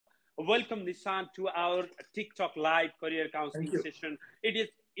Welcome, Nishan, to our TikTok live career Thank counseling you. session. It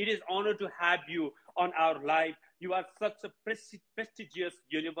is honor to have you on our live. You are such a prestigious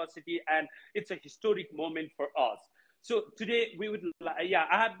university, and it's a historic moment for us. So today we would, yeah,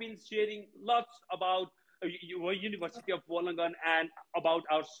 I have been sharing lots about your University of Wollongong and about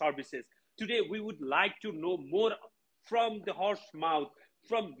our services. Today we would like to know more from the horse mouth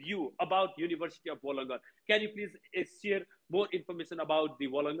from you about University of Wollongong. Can you please share more information about the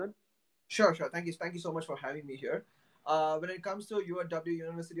Wollongong? Sure, sure. Thank you so much for having me here. When it comes to UW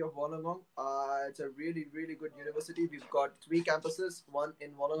University of Wollongong, it's a really, really good university. We've got three campuses, one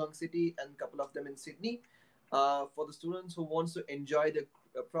in Wollongong City and a couple of them in Sydney. For the students who wants to enjoy the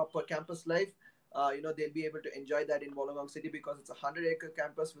proper campus life, they'll be able to enjoy that in Wollongong City because it's a 100-acre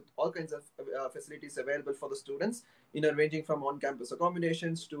campus with all kinds of facilities available for the students. Ranging from on-campus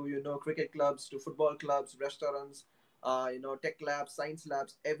accommodations to cricket clubs to football clubs, restaurants, tech labs, science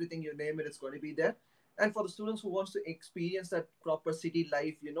labs, everything you name it, it's going to be there. And for the students who wants to experience that proper city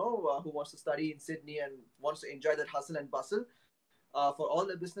life, who wants to study in Sydney and wants to enjoy that hustle and bustle, for all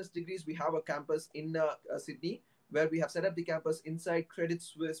the business degrees, we have a campus in Sydney where we have set up the campus inside Credit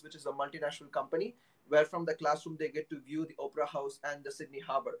Suisse, which is a multinational company, where from the classroom they get to view the Opera House and the Sydney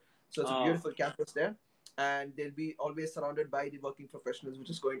Harbour. So it's a Uh, beautiful campus there, and they'll be always surrounded by the working professionals,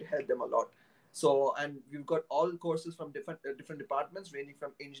 which is going to help them a lot. So, and we've got all courses from different departments, ranging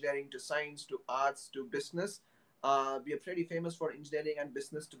from engineering to science to arts to business. We are pretty famous for engineering and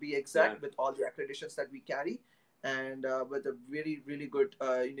business, to be yeah. exact, with all the accreditations that we carry, and with a really, really good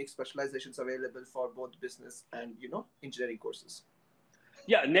unique specializations available for both business and engineering courses.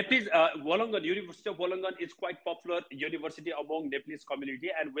 Yeah, Nepalese Wollongong, University of Wollongong is quite popular university among Nepalese community,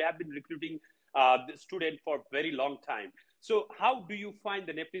 and we have been recruiting the student for very long time. So, how do you find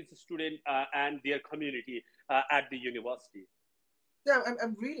the Nepalese student and their community at the university? Yeah,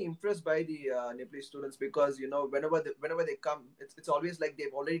 I'm really impressed by the Nepalese students because whenever they come, it's always like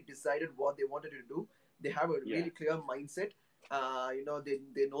they've already decided what they wanted to do. They have a Yeah, really clear mindset.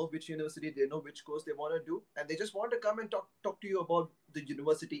 They know which university, they know which course they want to do, and they just want to come and talk to you about the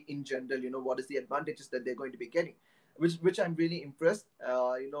university in general. What is the advantages that they're going to be getting, which I'm really impressed.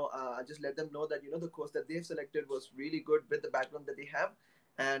 I just let them know that the course that they've selected was really good with the background that they have,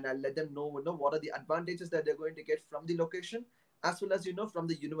 and I let them know what are the advantages that they're going to get from the location as well as from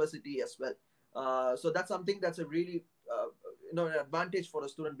the university as well. So that's something that's a really an advantage for a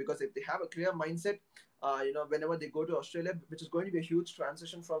student, because if they have a clear mindset, whenever they go to Australia, which is going to be a huge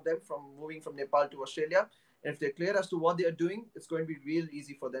transition for them from moving from Nepal to Australia, and if they're clear as to what they are doing, it's going to be real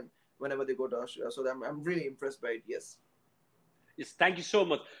easy for them whenever they go to Australia. So I'm really impressed by it. Yes. yes, thank you so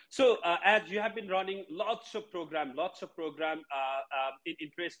much. So, as you have been running lots of program in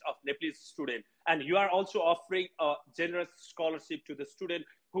interest of Nepalese student, and you are also offering a generous scholarship to the student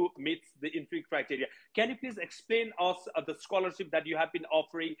who meets the entry criteria. Can you please explain us the scholarship that you have been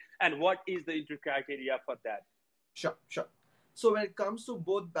offering and what is the entry criteria for that? Sure, sure. So when it comes to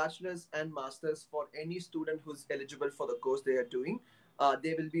both bachelor's and master's, for any student who's eligible for the course they are doing,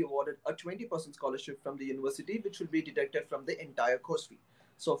 they will be awarded a 20% scholarship from the university, which will be deducted from the entire course fee.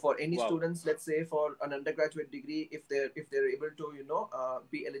 So for any Wow. students, let's say for an undergraduate degree, if they're able to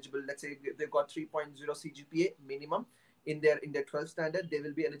be eligible, let's say they've got 3.0 CGPA minimum in their 12th standard, they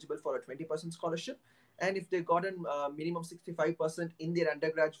will be eligible for a 20% scholarship. And if they got a minimum 65% in their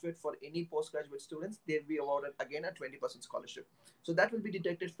undergraduate, for any postgraduate students, they'll be awarded again a 20% scholarship. So that will be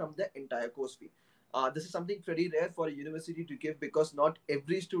deducted from the entire course fee. This is something pretty rare for a university to give, because not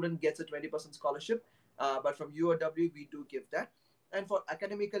every student gets a 20% scholarship. But from UOW, we do give that. And for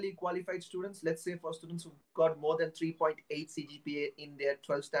academically qualified students, let's say for students who've got more than 3.8 CGPA in their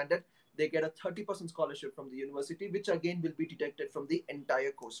 12th standard, they get a 30% scholarship from the university, which again will be deducted from the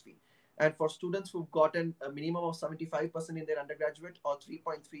entire course fee. And for students who've gotten a minimum of 75% in their undergraduate or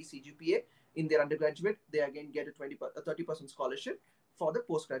 3.3 CGPA in their undergraduate, they again get a 30% scholarship for the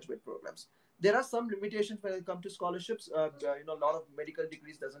postgraduate programs. There are some limitations when it comes to scholarships. A lot of medical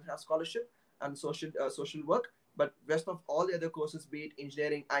degrees doesn't have scholarship, and social work. But rest of all the other courses, be it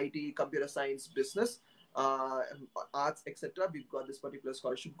engineering, IT, computer science, business, arts, etc., we've got this particular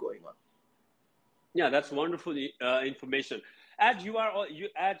scholarship going on. Yeah, that's wonderful information. As you are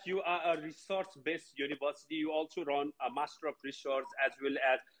a research-based university, you also run a Master of Research as well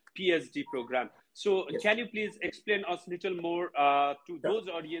as PhD program. So, Yes. can you please explain us a little more to Yeah. those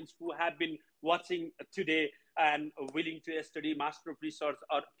audience who have been watching today and willing to study Master of Research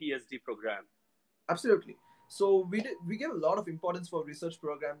or PhD program? Absolutely. So we give a lot of importance for research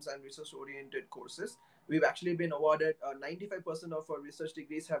programs and research oriented courses. We've actually been awarded 95% of our research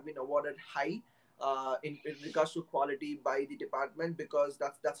degrees have been awarded high in regards to quality by the department, because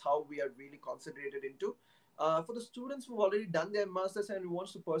that's how we are really concentrated into. For the students who've already done their masters and who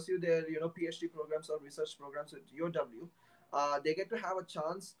wants to pursue their PhD programs or research programs at UW, they get to have a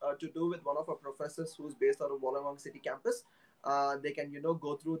chance to do with one of our professors who's based out of Wollongong City campus. They can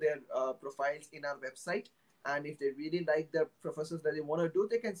go through their profiles in our website, and if they really like the professors that they want to do,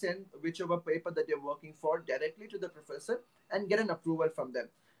 they can send whichever paper that they're working for directly to the professor and get an approval from them.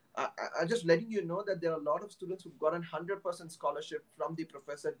 I'm just letting you know that there are a lot of students who've gotten 100% scholarship from the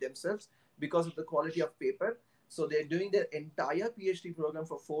professor themselves because of the quality of paper. So they're doing their entire PhD program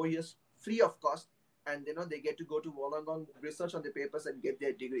for 4 years free of cost, and they get to go to Wollongong, research on the papers, and get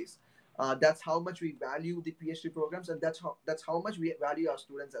their degrees. That's how much we value the PhD programs, and that's how much we value our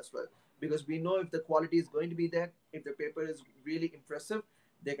students as well. Because we know if the quality is going to be there, if the paper is really impressive,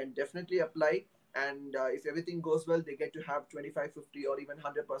 they can definitely apply. And if everything goes well, they get to have 25, 50, or even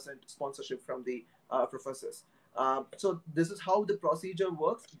 100% sponsorship from the professors. So this is how the procedure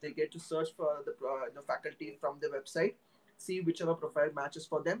works. They get to search for the faculty from the website, see whichever profile matches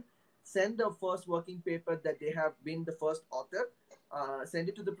for them, send the first working paper that they have been the first author, send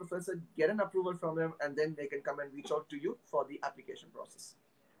it to the professor, get an approval from them, and then they can come and reach out to you for the application process.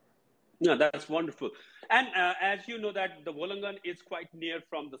 No, that's wonderful. And as you know that the Wollongong is quite near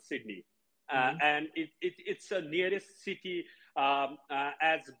from the Sydney, and it's a nearest city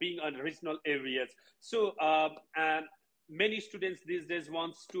as being on regional areas. So many students these days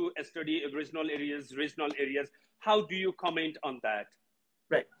wants to study regional areas. How do you comment on that?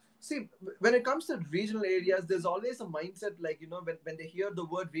 Right. See, when it comes to regional areas, there's always a mindset like, when they hear the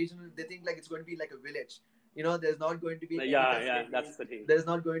word regional, they think like it's going to be like a village. There's not going to be any Yeah, that's the thing. There's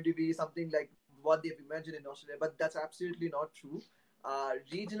not going to be something like what they've imagined in Australia, but that's absolutely not true.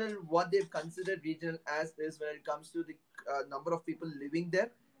 Regional, what they've considered regional as is when it comes to the number of people living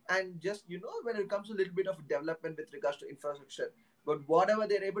there, and just when it comes to a little bit of development with regards to infrastructure. But whatever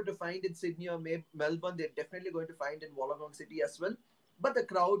they're able to find in Sydney or Melbourne, they're definitely going to find in Wollongong City as well. But the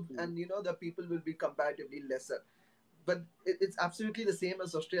crowd and the people will be comparatively lesser. But it's absolutely the same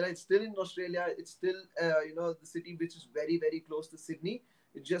as Australia. It's still in Australia. It's still the city which is very, very close to Sydney.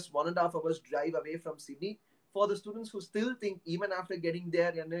 It's just 1.5 hours drive away from Sydney. For the students who still think, even after getting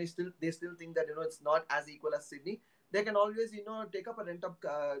there, they still think that it's not as equal as Sydney, they can always take up a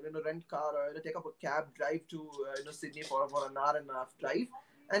rent car, or take up a cab, drive to Sydney for an hour and a half drive,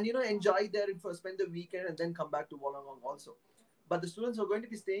 and enjoy there for spend the weekend and then come back to Wollongong also. But the students who are going to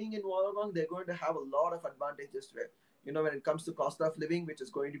be staying in Wollongong, they're going to have a lot of advantages to it. When it comes to cost of living, which is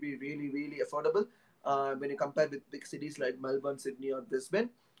going to be really, really affordable when you compare with big cities like Melbourne, Sydney, or Brisbane.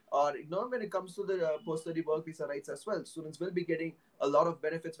 Or when it comes to the post-study work visa rights as well, students will be getting a lot of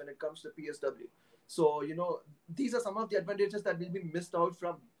benefits when it comes to PSW. So, these are some of the advantages that will be missed out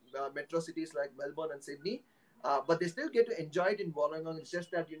from metro cities like Melbourne and Sydney. But they still get to enjoy it in Wollongong. It's just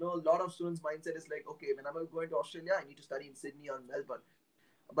that, a lot of students' mindset is like, okay, when I'm going to Australia, I need to study in Sydney or Melbourne.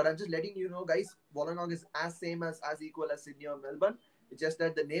 But I'm just letting you know, guys, Wollongong is as equal as Sydney or Melbourne. It's just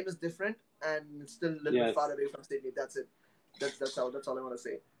that the name is different and it's still a little bit far away from Sydney. That's it. That's all I want to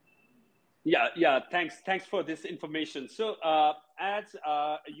say. Yeah. Thanks for this information. So, as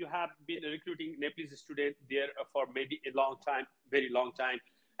you have been recruiting Nepalese students there for maybe a long time, very long time,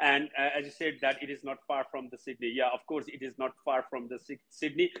 and as you said that it is not far from the Sydney. Yeah, of course it is not far from the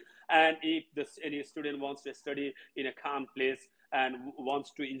Sydney. And if any student wants to study in a calm place and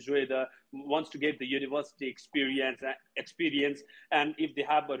wants to get the university experience, and if they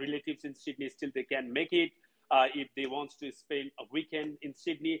have relatives in Sydney, still they can make it. If they want to spend a weekend in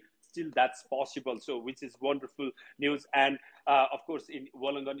Sydney, still that's possible. So, which is wonderful news. And of course, in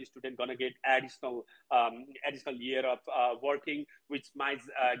Wollongong, student gonna get additional year of working, which might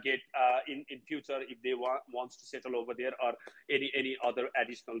get in future if they wants to settle over there, or any other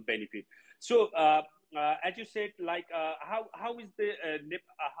additional benefit. So, as you said, like how is the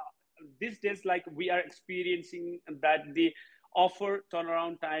these days, like we are experiencing that the offer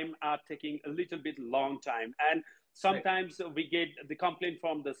turnaround time are taking a little bit long time, and sometimes we get the complaint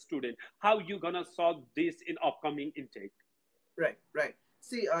from the student. How you gonna solve this in upcoming intake? Right.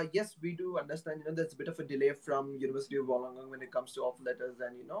 See, yes, we do understand. There's a bit of a delay from University of Wollongong when it comes to offer letters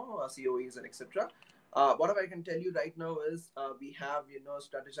and COEs and etc. What I can tell you right now is we have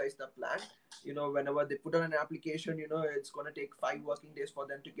strategized the plan. Whenever they put on an application, it's going to take 5 working days for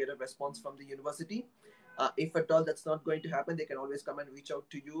them to get a response from the university. If at all that's not going to happen, they can always come and reach out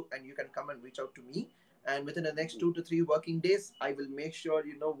to you, and you can come and reach out to me. And within the next 2 to 3 working days, I will make sure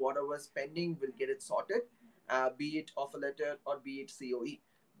whatever's pending will get it sorted, be it offer letter or be it COE.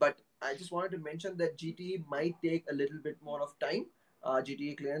 But I just wanted to mention that GTE might take a little bit more of time.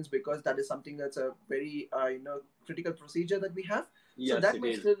 GTA clearance, because that is something that's a very critical procedure that we have. So Yes, that it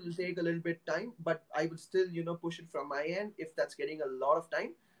may is. still take a little bit time, but I will still push it from my end if that's getting a lot of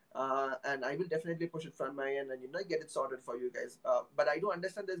time. And I will definitely push it from my end and get it sorted for you guys. But I do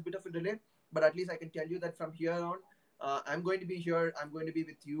understand there's a bit of a delay, but at least I can tell you that from here on, I'm going to be here. I'm going to be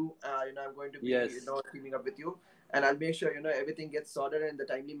with you. I'm going to be Yes. teaming up with you, and I'll make sure everything gets sorted in the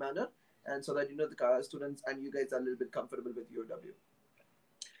timely manner, and so that the students and you guys are a little bit comfortable with UW.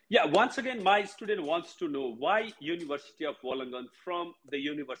 Yeah, once again, my student wants to know why University of Wollongong from the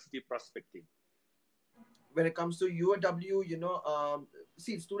university perspective. When it comes to UW,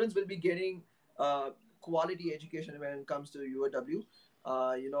 see, students will be getting quality education when it comes to UW.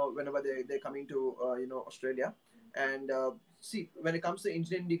 Whenever they're coming to Australia, and see, when it comes to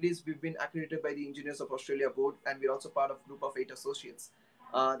engineering degrees, we've been accredited by the Engineers of Australia Board, and we're also part of Group of 8 Associates.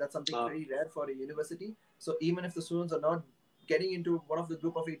 That's something Uh, pretty rare for a university. So even if the students are not getting into one of the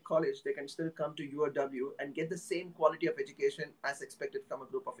Group of 8 college, they can still come to UW and get the same quality of education as expected from a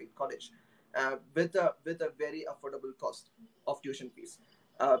Group of 8 college, with a very affordable cost of tuition fees,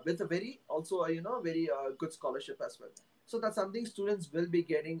 with a very also very good scholarship as well. So that's something students will be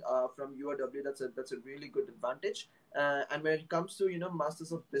getting from UW. That's a really good advantage. And when it comes to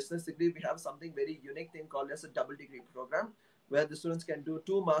Masters of Business degree, we have something very unique thing called as a double degree program, where the students can do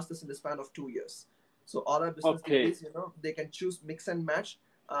two masters in the span of 2 years. So all our business okay. degrees, they can choose mix and match,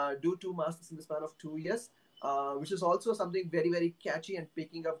 do two masters in the span of 2 years, which is also something very, very catchy and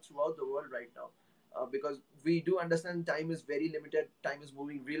picking up throughout the world right now. Because we do understand time is very limited, time is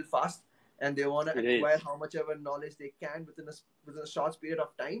moving real fast, and they want to It acquire is. how much ever knowledge they can within a short period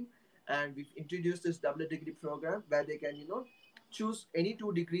of time. And we've introduced this double degree program where they can choose any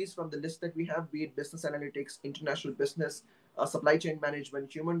two degrees from the list that we have, be it business analytics, international business, supply chain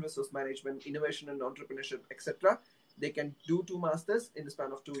management, human resource management, innovation and entrepreneurship, etc. They can do two masters in the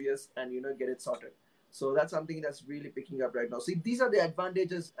span of 2 years and get it sorted. So that's something that's really picking up right now. See, these are the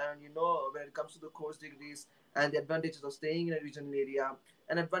advantages, and when it comes to the course degrees, and the advantages of staying in a regional area,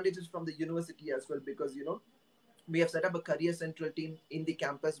 and advantages from the university as well, because we have set up a career central team in the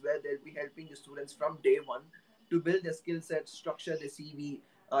campus where they'll be helping the students from day one to build their skill set, structure their CV,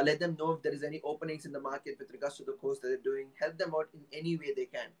 let them know if there is any openings in the market with regards to the course that they're doing, help them out in any way they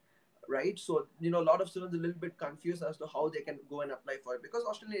can. Right, so a lot of students are a little bit confused as to how they can go and apply for it, because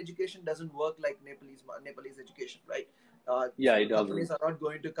Australian education doesn't work like Nepalese education, right? Yeah, it Companies doesn't. are not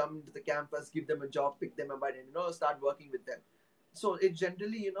going to come to the campus, give them a job, pick them up, and start working with them. So it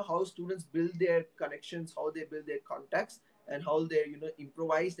generally how students build their connections, how they build their contacts, and how they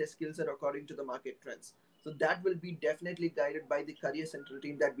improvise their skill set according to the market trends. So that will be definitely guided by the career central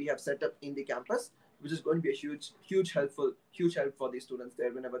team that we have set up in the campus, which is going to be a huge help for the students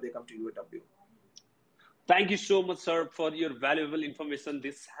there whenever they come to UW. Thank you so much, sir, for your valuable information.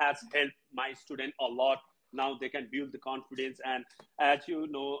 This has helped my student a lot. Now they can build the confidence. And as you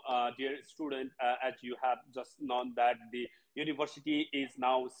know, dear student, as you have just known that the university is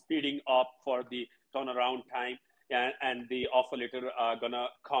now speeding up for the turnaround time. And the offer letter gonna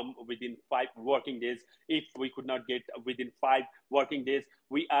come within 5 working days. If we could not get within 5 working days,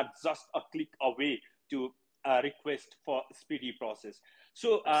 we are just a click away to request for speedy process.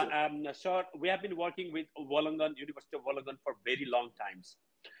 So, Absolutely. sir, we have been working with Wollongong, University of Wollongong for very long times,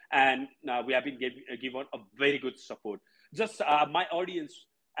 and we have been given a very good support. Just my audience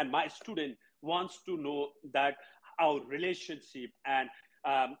and my student wants to know that our relationship, and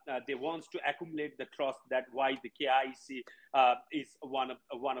they wants to accumulate the trust that why the KIEC is one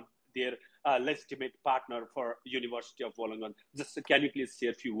of their legitimate partner for University of Wollongong. Just can you please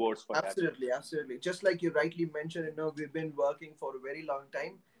share a few words for that? Absolutely, absolutely. Just like you rightly mentioned, we've been working for a very long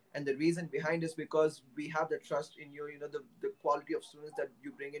time, and the reason behind is because we have the trust in you. The quality of students that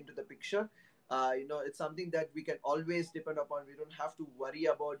you bring into the picture. It's something that we can always depend upon. We don't have to worry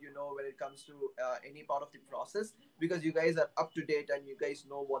about when it comes to any part of the process, because you guys are up to date and you guys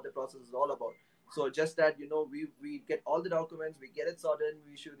know what the process is all about. So just that we get all the documents, we get it sorted, and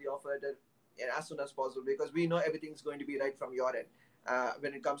we issue the offer letter as soon as possible, because we know everything's going to be right from your end,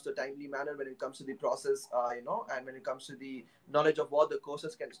 when it comes to timely manner, when it comes to the process, and when it comes to the knowledge of what the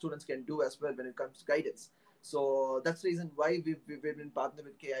students can do as well when it comes to guidance. So that's the reason why we've been partnered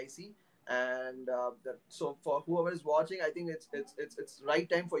with KIC. And so for whoever is watching, I think it's right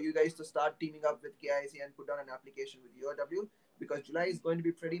time for you guys to start teaming up with KIC and put down an application with UW, because July is going to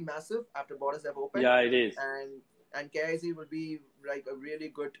be pretty massive after borders have opened, Yeah, it is. and KIC will be like a really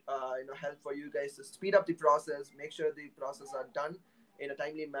good help for you guys to speed up the process, make sure the process are done in a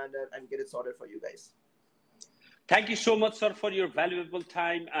timely manner, and get it sorted for you guys. Thank you so much, sir, for your valuable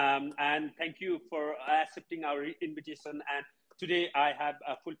time. And thank you for accepting our invitation and today I have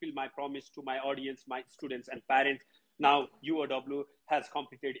fulfilled my promise to my audience, my students and parents. Now UOW has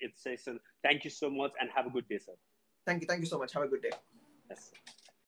completed its session. Thank you so much and have a good day, sir. Thank you so much. Have a good day. Yes.